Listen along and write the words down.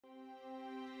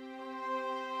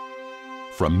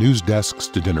From news desks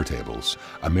to dinner tables,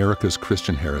 America's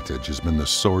Christian heritage has been the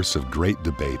source of great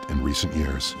debate in recent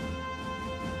years.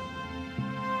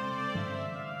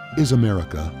 Is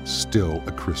America still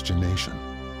a Christian nation?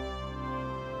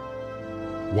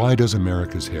 Why does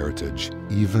America's heritage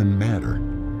even matter?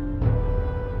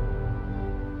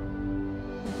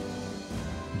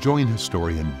 Join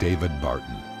historian David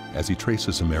Barton as he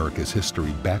traces America's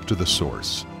history back to the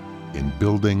source in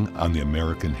Building on the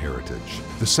American Heritage,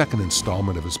 the second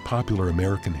installment of his popular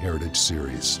American Heritage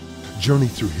series. Journey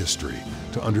through history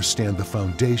to understand the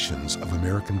foundations of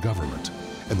American government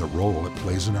and the role it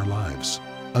plays in our lives.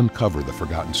 Uncover the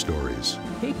forgotten stories.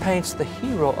 He paints the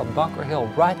hero of Bunker Hill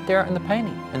right there in the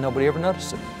painting, and nobody ever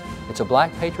noticed it. It's a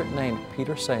black patriot named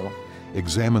Peter Salem.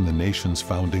 Examine the nation's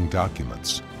founding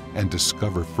documents and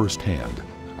discover firsthand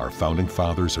our founding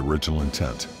fathers' original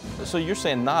intent. So you're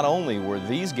saying not only were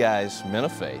these guys men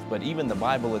of faith, but even the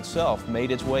Bible itself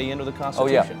made its way into the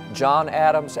Constitution? Oh yeah. John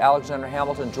Adams, Alexander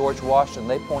Hamilton, George Washington,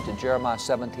 they point to Jeremiah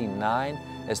 17:9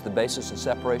 as the basis of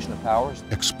separation of powers.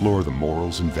 Explore the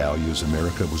morals and values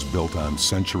America was built on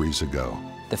centuries ago.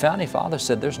 The Founding Fathers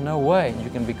said there's no way you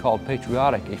can be called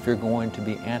patriotic if you're going to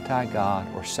be anti-God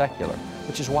or secular,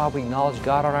 which is why we acknowledge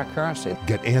God on our currency.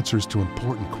 Get answers to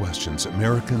important questions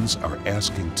Americans are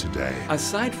asking today.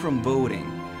 Aside from voting,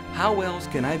 how else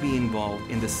can I be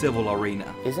involved in the civil arena?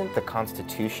 Isn't the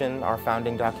Constitution our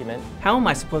founding document? How am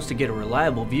I supposed to get a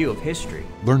reliable view of history?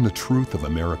 Learn the truth of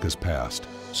America's past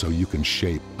so you can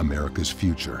shape America's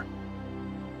future.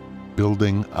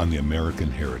 Building on the American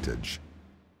Heritage.